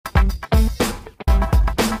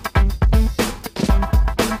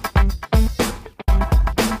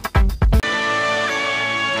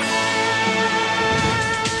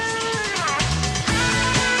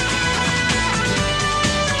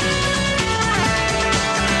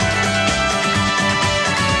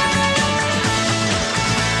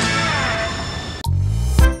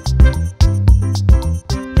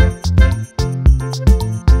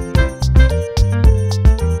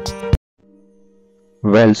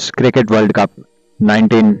Wales Cricket World Cup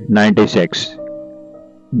 1996.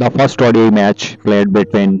 The first ODI match played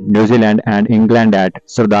between New Zealand and England at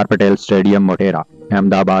Sardar Patel Stadium, Motera,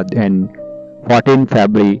 Ahmedabad in 14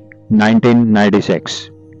 February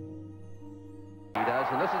 1996. He does,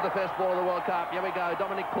 and this is the first ball of the World Cup. Here we go,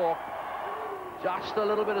 Dominic Cork. Just a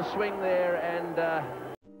little bit of swing there, and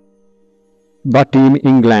The team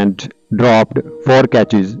England dropped 4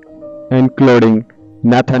 catches, including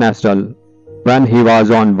Nathan Astle, when he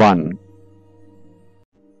was on 1.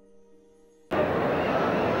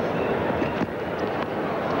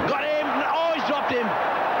 got him! Oh, he's dropped him!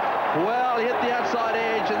 Well, he hit the outside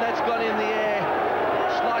edge, and that's gone in the air,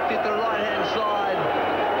 slightly to the right-hand side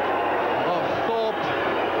of Thorpe.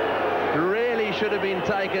 Really should have been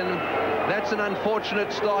taken. That's an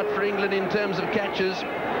unfortunate start for England in terms of catches.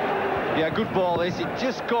 Yeah, good ball this. It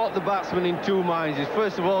just caught the batsman in two minds. He's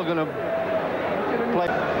first of all going to play.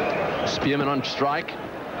 Spearman on strike.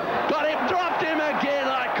 Got him, dropped him again.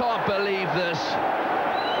 I can't believe this.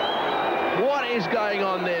 What is going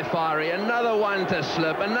on there, Fiery? Another one to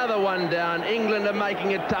slip, another one down. England are making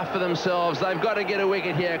it tough for themselves. They've got to get a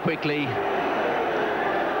wicket here quickly.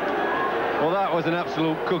 Well, that was an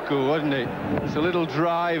absolute cuckoo, wasn't it? It's a little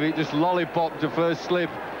drive. It just lollipopped to first slip.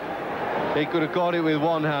 He could have caught it with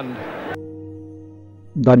one hand.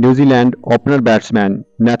 The New Zealand opener batsman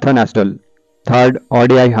Nathan Astle, third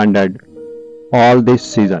ODI 100 all this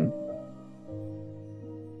season.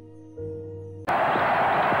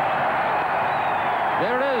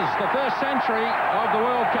 There it is, the first century of the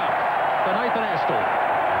World Cup for Nathan Astle.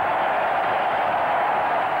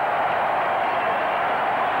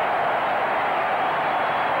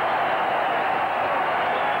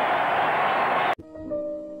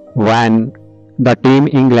 When the Team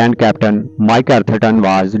England captain Mike Atherton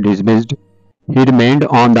was dismissed, he remained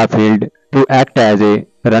on the field to act as a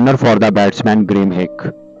runner for the batsman Graeme Hick.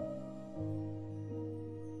 Oh,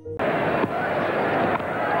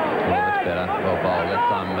 that's better. Well bowled that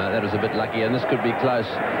time. That was a bit lucky, and this could be close.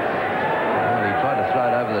 Well, he tried to throw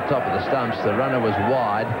it over the top of the stumps. The runner was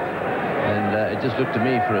wide, and it just looked to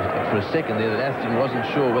me for a second there that Atherton wasn't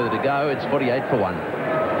sure whether to go. It's 48 for 1.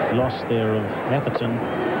 Loss there of Atherton.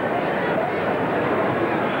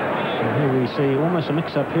 And here we see almost a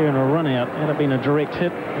mix-up here and a run-out. Had it been a direct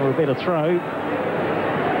hit or a better throw,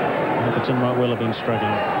 Atherton might well have been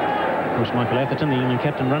struggling. Of course, Michael Atherton, the England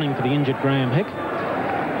captain, running for the injured Graeme Hick.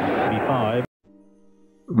 35.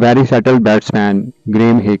 Very settled batsman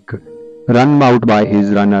Graeme Hick run out by his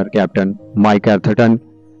runner captain Mike Atherton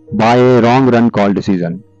by a wrong run call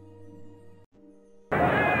decision.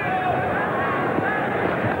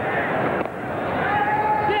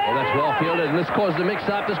 And this caused a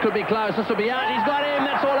mix-up. This could be close. This will be out. He's got him.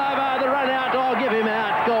 That's all over. The run out. Oh, give him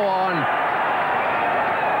out. Go on.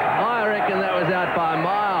 I reckon that was out by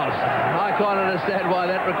miles. I can't understand why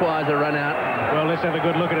that requires a run out. Well, let's have a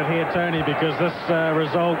good look at it here, Tony, because this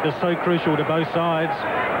result is so crucial to both sides,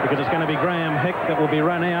 because it's going to be Graeme Hick that will be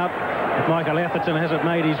run out if Michael Atherton hasn't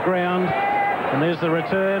made his ground. And there's the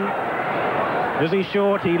return. Is he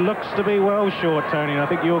short? He looks to be well short, Tony. I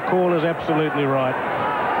think your call is absolutely right.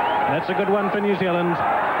 That's a good one for New Zealand. Yes,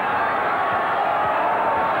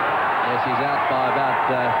 he's out by about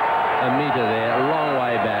a metre there, a long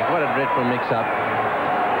way back. What a dreadful mix-up.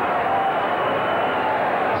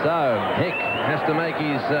 So, Hick has to make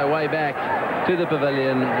his way back to the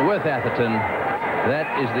pavilion with Atherton. That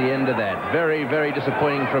is the end of that. Very, very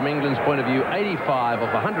disappointing from England's point of view. 85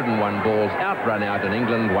 of 101 balls run out, and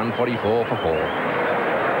England 144 for 4.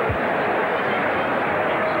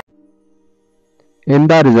 In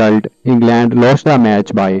the result, England lost the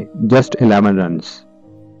match by just 11 runs.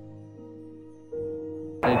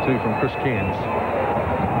 2 from Chris Cairns.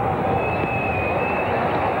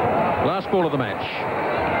 Last ball of the match.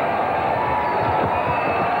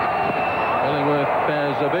 Illingworth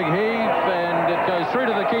has a big heave, and it goes through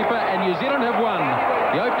to the keeper, and New Zealand have won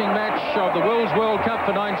the opening match of the World Cup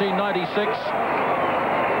for 1996.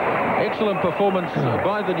 Excellent performance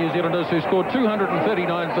by the New Zealanders, who scored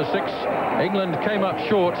 239 for 6. England came up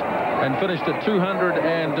short and finished at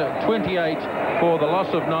 228 for the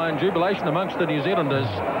loss of 9. Jubilation amongst the New Zealanders,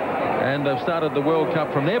 and they've started the World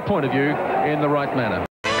Cup from their point of view in the right manner.